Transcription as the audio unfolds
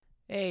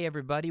Hey,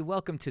 everybody.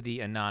 Welcome to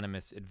the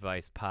Anonymous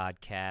Advice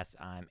Podcast.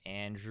 I'm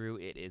Andrew.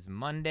 It is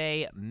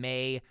Monday,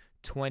 May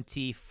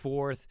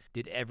 24th.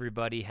 Did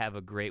everybody have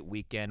a great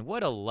weekend?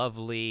 What a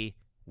lovely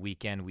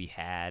weekend we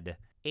had.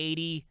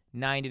 80,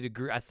 90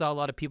 degrees. I saw a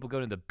lot of people go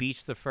to the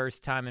beach the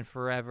first time in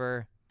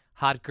forever.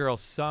 Hot girl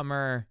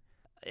summer.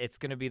 It's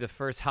going to be the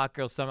first hot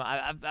girl summer.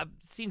 I've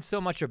seen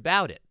so much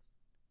about it.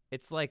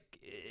 It's like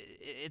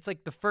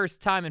the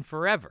first time in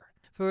forever.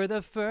 For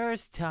the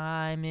first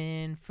time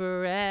in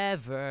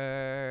forever.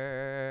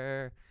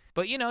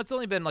 But, it's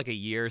only been like a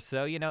year or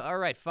so, all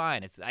right,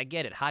 fine. I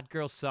get it. Hot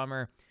girl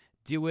summer.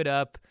 Do it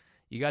up.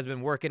 You guys have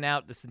been working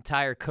out this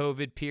entire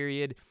COVID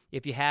period.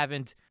 If you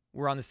haven't,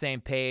 we're on the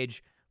same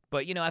page.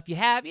 But, if you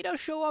have,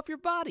 show off your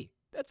body.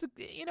 It's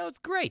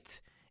great.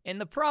 And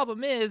the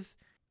problem is,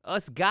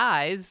 us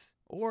guys,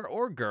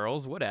 or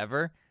girls,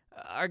 whatever,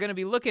 are going to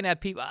be looking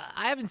at people.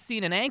 I haven't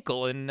seen an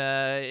ankle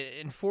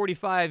in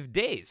 45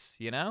 days,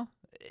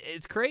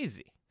 It's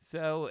crazy.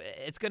 So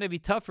it's going to be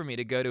tough for me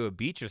to go to a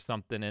beach or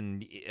something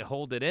and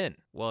hold it in.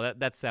 Well,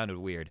 that sounded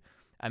weird.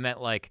 I meant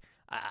like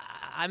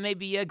I may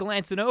be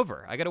glancing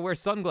over. I got to wear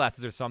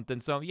sunglasses or something.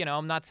 So,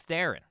 I'm not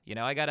staring.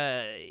 I got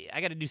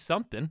to do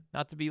something.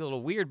 Not to be a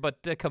little weird,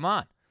 but come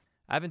on.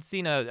 I haven't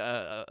seen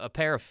a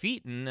pair of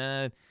feet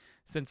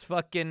since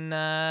fucking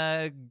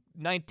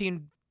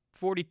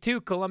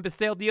 1942. Columbus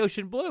sailed the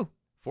ocean blue.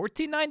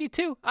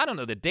 1492? I don't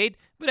know the date.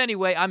 But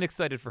anyway, I'm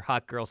excited for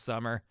hot girl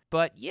summer.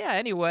 But yeah,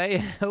 anyway,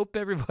 hope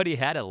everybody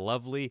had a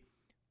lovely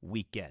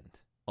weekend.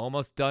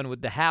 Almost done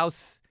with the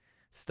house.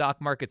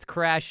 Stock market's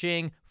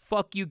crashing.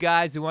 Fuck you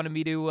guys who wanted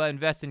me to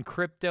invest in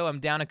crypto. I'm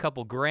down a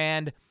couple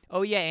grand.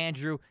 Oh yeah,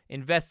 Andrew,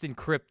 invest in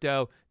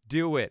crypto.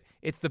 Do it.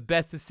 It's the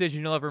best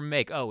decision you'll ever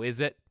make. Oh, is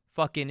it?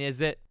 Fucking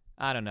is it?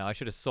 I don't know. I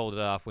should have sold it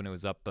off when it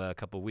was up a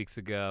couple weeks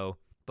ago.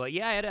 But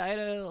yeah, I had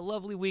a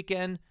lovely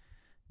weekend.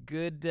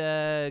 Good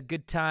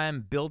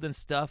time building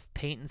stuff,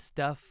 painting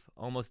stuff.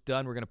 Almost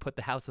done. We're going to put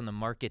the house on the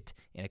market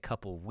in a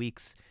couple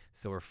weeks.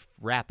 So we're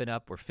wrapping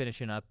up. We're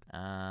finishing up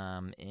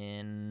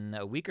in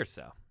a week or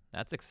so.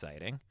 That's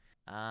exciting.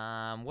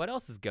 What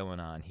else is going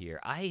on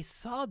here? I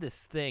saw this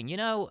thing.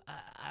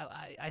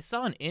 I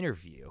saw an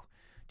interview.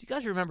 Do you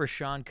guys remember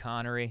Sean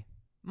Connery?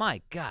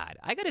 My God,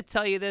 I got to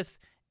tell you this,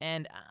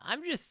 and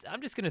I'm just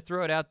going to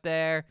throw it out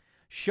there.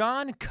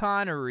 Sean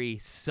Connery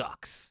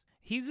sucks.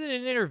 He's in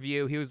an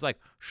interview. He was like,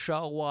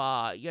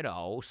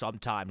 so,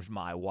 sometimes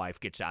my wife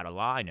gets out of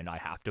line and I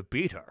have to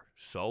beat her.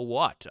 So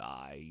what?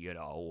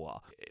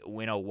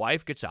 When a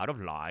wife gets out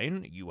of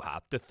line, you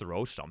have to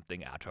throw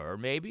something at her,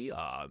 maybe,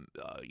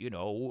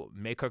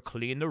 make her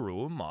clean the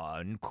room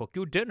and cook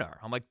you dinner.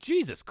 I'm like,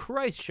 Jesus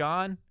Christ,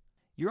 Sean,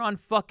 you're on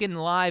fucking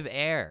live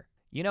air.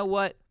 You know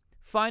what?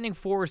 Finding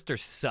Forrester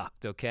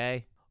sucked,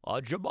 okay?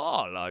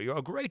 Jamal, you're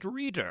a great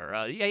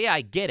reader. Yeah, I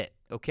get it,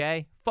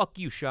 okay? Fuck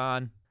you,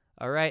 Sean.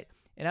 All right?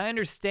 And I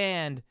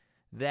understand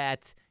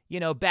that,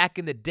 back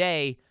in the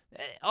day,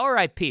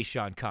 R.I.P.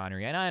 Sean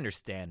Connery, and I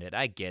understand it.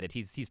 I get it.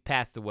 He's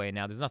passed away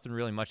now. There's nothing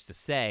really much to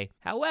say.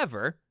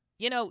 However,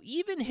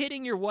 even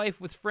hitting your wife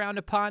was frowned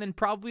upon in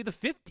probably the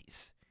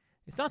 50s.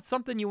 It's not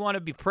something you want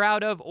to be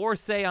proud of or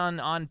say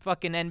on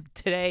fucking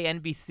Today,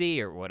 NBC,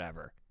 or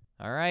whatever.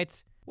 All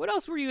right? What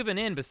else were you even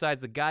in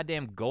besides the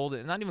goddamn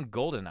not even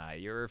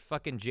GoldenEye. You're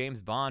fucking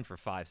James Bond for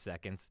 5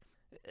 seconds.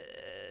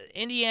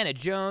 Indiana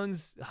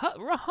Jones,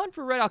 Hunt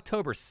for Red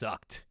October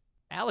sucked.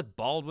 Alec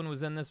Baldwin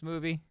was in this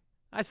movie.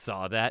 I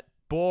saw that.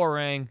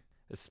 Boring.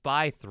 A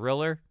spy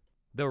thriller.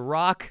 The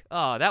Rock.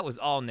 Oh, that was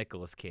all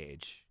Nicolas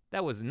Cage.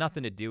 That was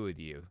nothing to do with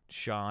you,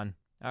 Sean.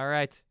 All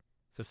right?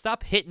 So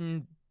stop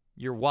hitting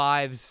your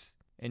wives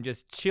and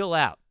just chill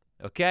out,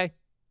 okay?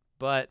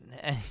 But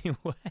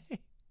anyway,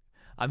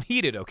 I'm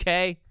heated,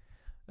 okay?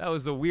 That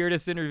was the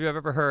weirdest interview I've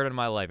ever heard in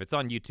my life. It's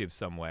on YouTube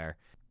somewhere.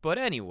 But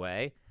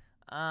anyway,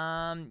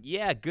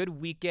 yeah, good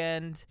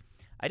weekend.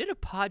 I did a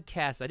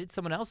podcast. I did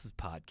someone else's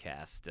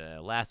podcast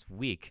last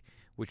week,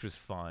 which was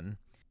fun.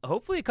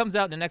 Hopefully it comes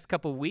out in the next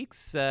couple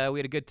weeks. We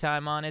had a good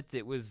time on it.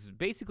 It was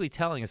basically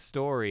telling a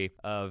story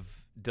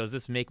of, does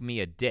this make me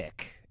a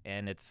dick?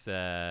 And it's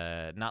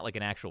not like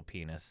an actual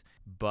penis,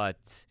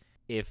 but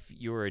if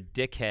you're a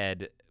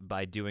dickhead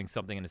by doing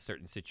something in a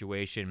certain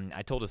situation.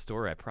 I told a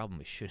story I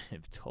probably shouldn't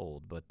have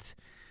told, but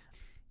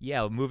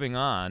yeah, moving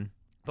on.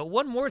 But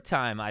one more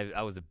time,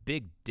 I was a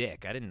big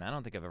dick. I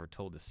don't think I've ever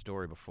told this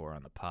story before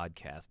on the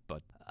podcast,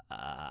 but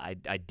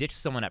I ditched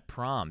someone at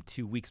prom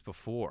 2 weeks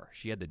before.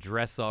 She had the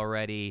dress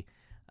already.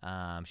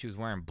 She was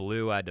wearing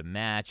blue. I had to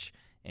match.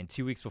 And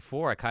 2 weeks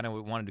before, I kind of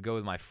wanted to go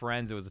with my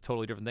friends. It was a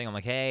totally different thing. I'm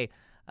like, hey,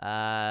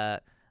 I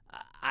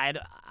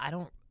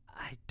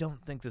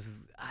don't think this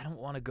is. I don't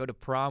want to go to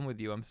prom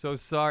with you. I'm so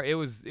sorry. It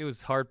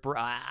was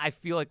heartbreaking. I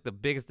feel like the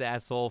biggest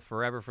asshole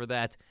forever for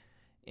that.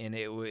 And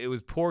it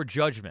was poor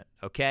judgment.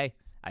 Okay.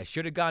 I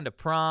should have gone to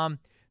prom,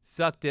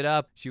 sucked it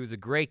up. She was a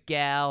great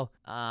gal.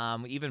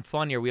 Even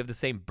funnier, we have the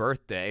same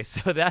birthday,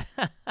 so that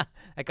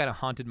kind of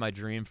haunted my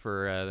dream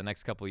for the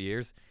next couple of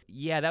years.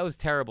 Yeah, that was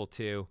terrible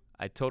too.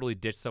 I totally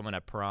ditched someone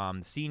at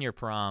prom, senior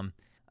prom,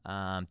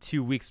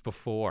 2 weeks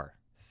before.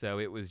 So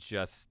it was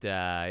just,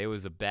 it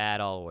was a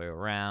bad all the way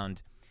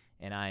around,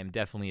 and I am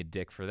definitely a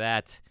dick for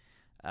that.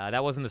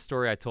 That wasn't the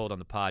story I told on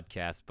the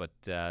podcast, but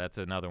that's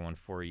another one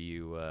for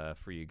you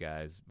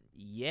guys.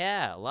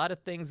 Yeah, a lot of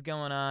things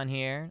going on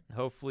here.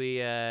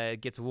 Hopefully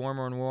it gets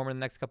warmer and warmer in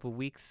the next couple of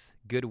weeks.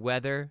 Good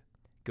weather.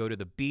 Go to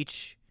the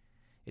beach.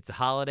 It's a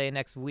holiday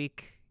next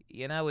week.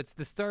 You know, it's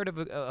the start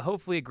of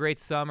hopefully a great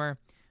summer.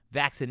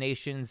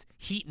 Vaccinations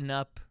heating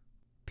up.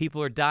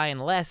 People are dying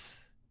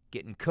less,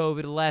 getting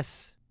COVID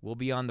less. We'll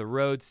be on the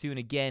road soon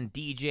again,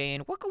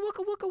 DJing. Wooka,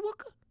 wooka, wooka,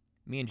 wooka.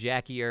 Me and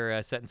Jackie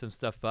are setting some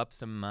stuff up,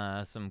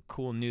 some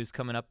cool news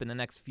coming up in the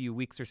next few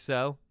weeks or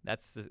so.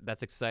 That's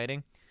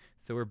exciting.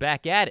 So we're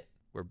back at it.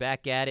 We're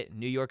back at it,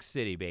 New York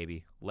City,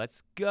 baby.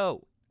 Let's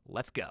go.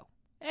 Let's go.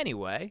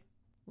 Anyway,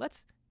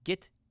 let's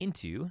get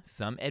into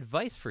some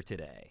advice for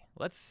today.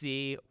 Let's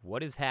see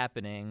what is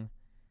happening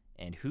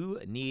and who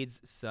needs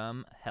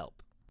some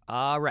help.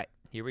 All right,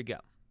 here we go.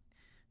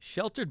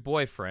 Sheltered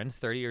boyfriend,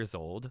 30 years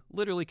old,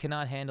 literally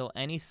cannot handle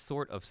any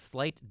sort of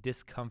slight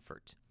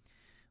discomfort.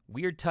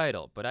 Weird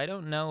title, but I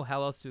don't know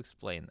how else to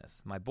explain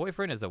this. My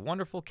boyfriend is a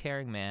wonderful,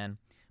 caring man,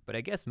 but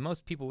I guess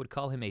most people would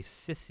call him a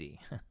sissy.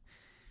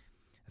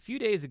 A few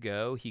days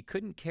ago, he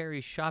couldn't carry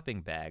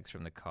shopping bags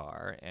from the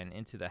car and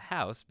into the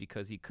house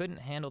because he couldn't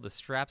handle the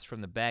straps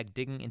from the bag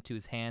digging into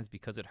his hands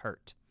because it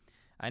hurt.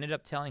 I ended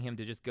up telling him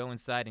to just go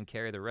inside and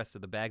carry the rest of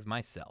the bags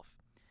myself.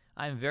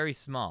 I'm very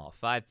small,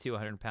 5'2",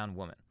 100-pound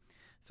woman,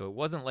 so it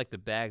wasn't like the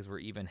bags were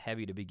even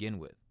heavy to begin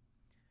with.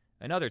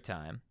 Another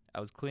time, I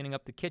was cleaning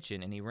up the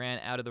kitchen and he ran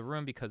out of the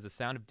room because the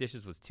sound of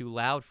dishes was too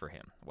loud for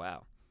him.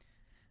 Wow.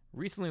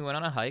 Recently went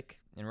on a hike,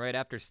 and right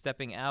after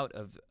stepping out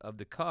of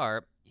the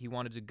car, he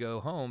wanted to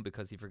go home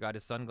because he forgot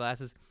his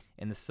sunglasses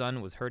and the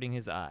sun was hurting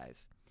his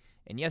eyes.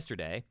 And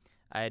yesterday,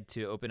 I had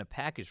to open a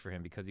package for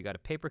him because he got a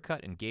paper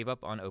cut and gave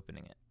up on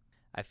opening it.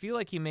 I feel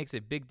like he makes a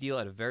big deal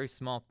out of very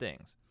small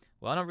things.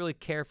 Well, I don't really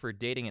care for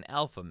dating an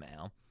alpha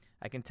male.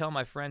 I can tell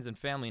my friends and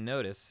family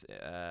notice,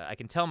 and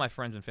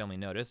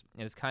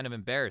it's kind of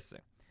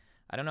embarrassing.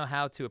 I don't know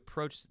how to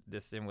approach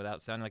this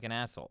without sounding like an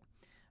asshole.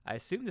 I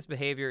assume this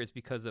behavior is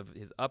because of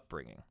his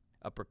upbringing.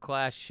 Upper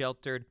class,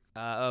 sheltered,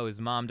 his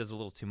mom does a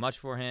little too much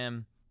for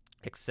him,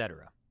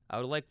 etc. I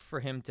would like for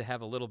him to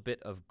have a little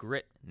bit of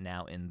grit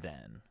now and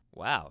then.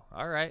 Wow,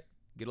 all right,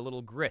 get a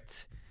little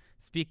grit.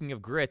 Speaking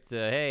of grit,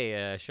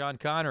 hey, Sean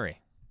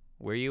Connery,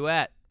 where you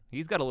at?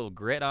 He's got a little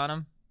grit on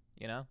him,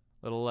 you know,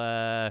 little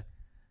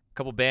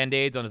couple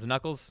Band-Aids on his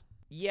knuckles.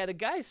 Yeah, the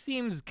guy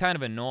seems kind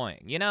of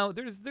annoying. You know,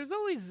 there's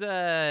always,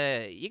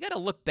 you gotta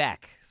look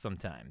back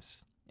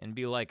sometimes and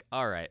be like,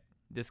 all right,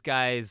 this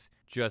guy's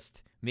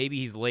just, maybe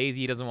he's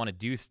lazy, he doesn't want to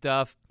do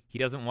stuff, he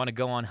doesn't want to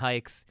go on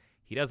hikes,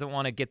 he doesn't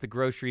want to get the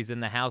groceries in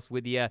the house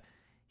with you.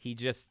 He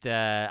just,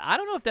 I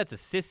don't know if that's a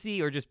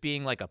sissy or just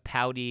being like a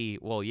pouty,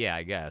 well, yeah,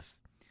 I guess.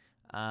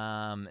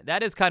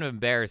 That is kind of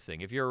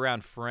embarrassing. If you're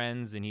around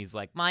friends and he's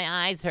like,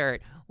 my eyes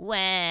hurt,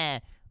 wah,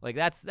 like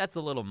that's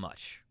a little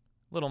much.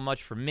 A little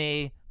much for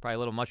me, probably a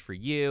little much for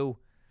you.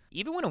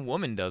 Even when a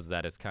woman does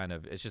that, it's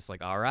just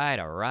like, all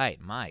right,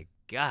 my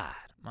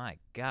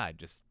God,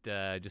 just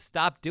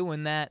stop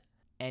doing that.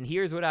 And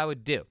here's what I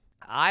would do.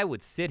 I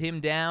would sit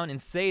him down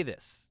and say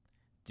this.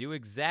 Do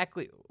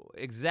exactly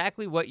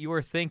what you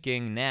are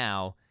thinking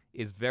now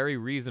is very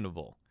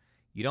reasonable.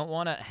 You don't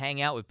want to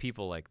hang out with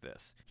people like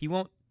this. He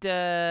won't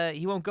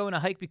go on a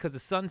hike because the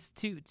sun's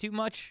too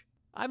much.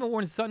 I haven't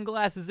worn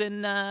sunglasses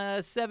in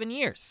 7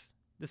 years.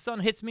 The sun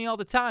hits me all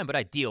the time, but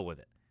I deal with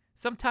it.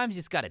 Sometimes you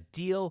just got to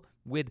deal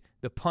with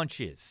the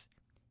punches.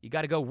 You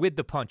got to go with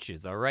the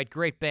punches, all right?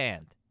 Great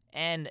band.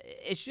 And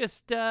it's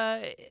just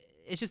a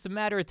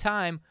matter of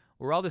time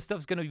where all this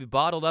stuff's going to be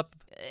bottled up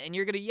and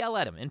you're going to yell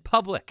at him in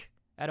public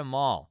at a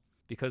mall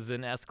because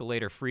an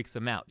escalator freaks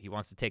him out. He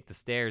wants to take the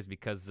stairs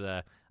because,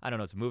 I don't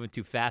know, it's moving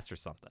too fast or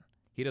something.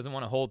 He doesn't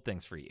want to hold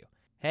things for you.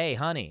 Hey,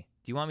 honey,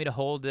 do you want me to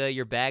hold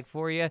your bag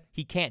for you?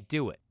 He can't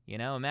do it. You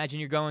know, imagine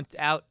you're going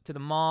out to the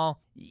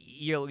mall.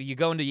 You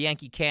go into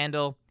Yankee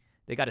Candle.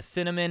 They got a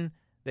cinnamon.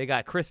 They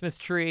got Christmas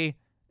tree.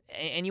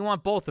 And you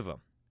want both of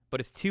them.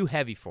 But it's too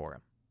heavy for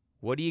him.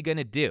 What are you going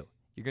to do?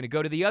 You're going to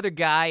go to the other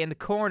guy in the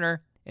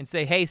corner and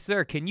say, hey,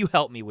 sir, can you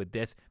help me with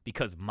this?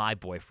 Because my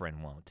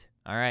boyfriend won't.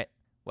 All right?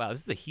 Wow,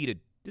 this is a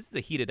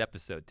heated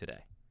episode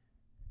today.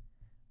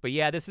 But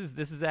yeah, this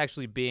is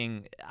actually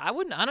being, I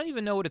don't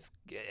even know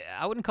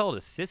I wouldn't call it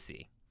a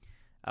sissy.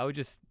 I would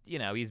just,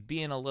 he's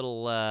being a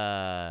little,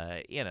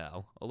 a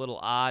little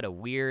odd, a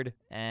weird,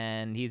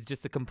 and he's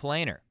just a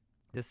complainer.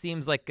 This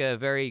seems like a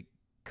very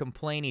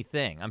complainy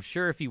thing. I'm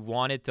sure if he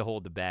wanted to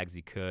hold the bags,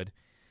 he could.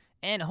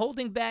 And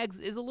holding bags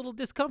is a little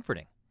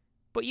discomforting.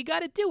 But you got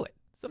to do it.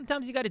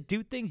 Sometimes you got to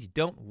do things you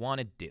don't want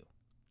to do.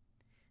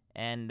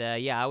 And,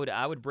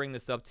 I would bring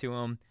this up to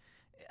him.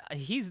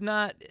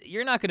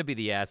 You're not going to be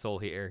the asshole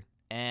here.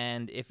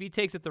 And if he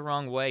takes it the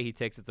wrong way, he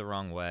takes it the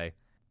wrong way.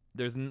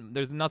 There's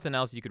nothing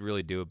else you could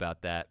really do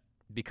about that,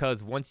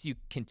 because once you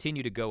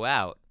continue to go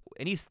out,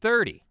 and he's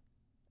 30,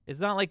 it's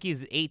not like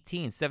he's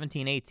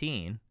 17,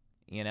 18,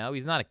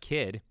 he's not a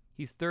kid,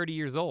 he's 30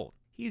 years old.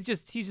 He's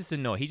just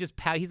annoying. He's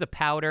a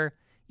powder.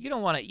 You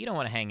don't want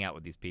to hang out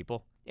with these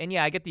people. And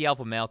yeah, I get the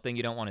alpha male thing.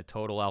 You don't want a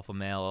total alpha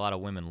male. A lot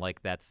of women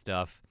like that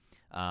stuff.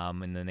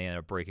 And then they end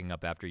up breaking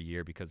up after a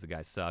year because the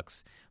guy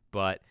sucks.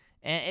 But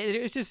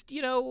it's just,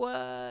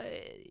 yeah,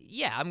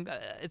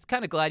 it's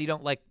kind of glad you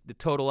don't like the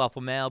total alpha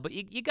male, but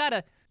you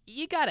gotta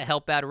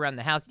help out around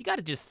the house. You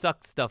gotta just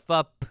suck stuff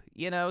up,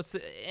 so,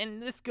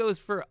 and this goes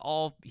for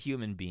all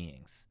human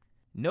beings.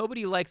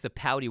 Nobody likes a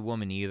pouty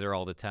woman either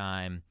all the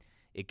time.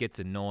 It gets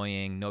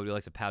annoying. Nobody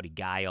likes a pouty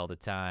guy all the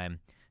time.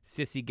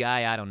 Sissy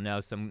guy, I don't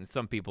know.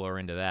 Some people are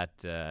into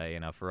that,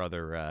 for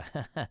other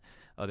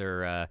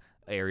other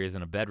areas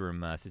in a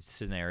bedroom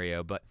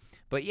scenario. But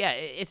yeah,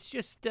 it's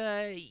just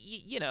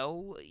you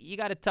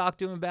got to talk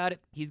to him about it.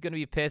 He's gonna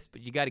be pissed,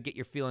 but you got to get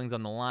your feelings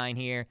on the line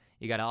here.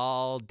 You got to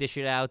all dish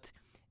it out,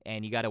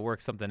 and you got to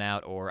work something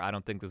out. Or I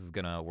don't think this is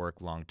gonna work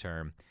long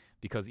term,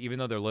 because even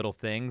though they're little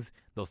things,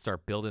 they'll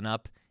start building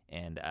up,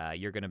 and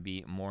you're gonna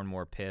be more and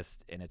more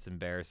pissed, and it's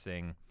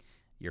embarrassing.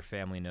 Your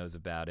family knows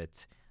about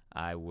it.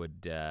 I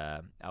would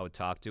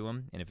talk to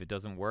him, and if it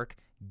doesn't work,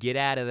 get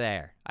out of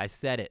there. I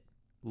said it.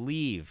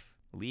 Leave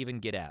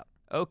and get out.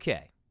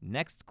 Okay,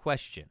 next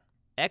question.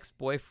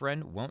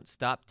 Ex-boyfriend won't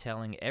stop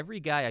telling every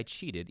guy I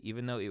cheated,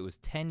 even though it was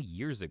 10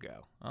 years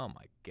ago. Oh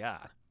my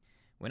God.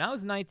 When I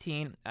was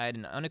 19, I had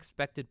an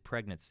unexpected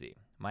pregnancy.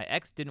 My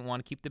ex didn't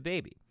want to keep the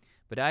baby,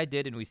 but I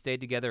did, and we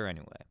stayed together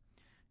anyway.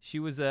 She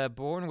was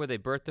born with a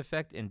birth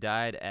defect and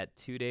died at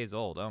 2 days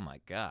old. Oh my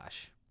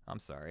gosh. I'm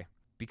sorry.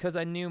 Because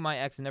I knew my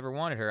ex never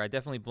wanted her, I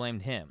definitely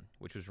blamed him,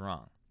 which was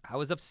wrong. I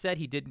was upset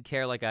he didn't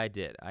care like I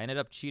did. I ended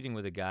up cheating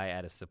with a guy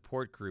at a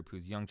support group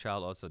whose young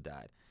child also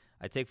died.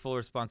 I take full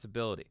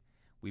responsibility.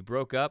 We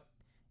broke up,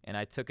 and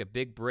I took a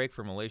big break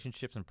from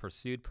relationships and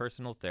pursued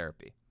personal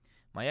therapy.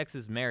 My ex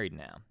is married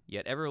now,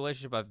 yet every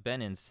relationship I've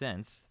been in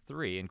since,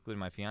 3, including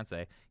my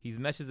fiance, he's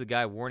messaged the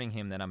guy warning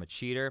him that I'm a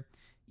cheater,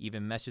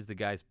 even messaged the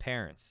guy's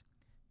parents.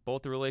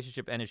 Both the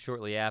relationship ended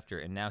shortly after,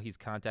 and now he's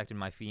contacted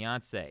my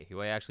fiance,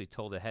 who I actually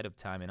told ahead of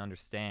time and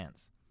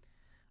understands.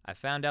 I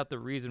found out the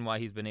reason why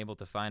he's been able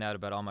to find out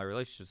about all my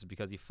relationships is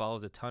because he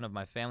follows a ton of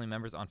my family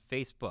members on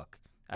Facebook.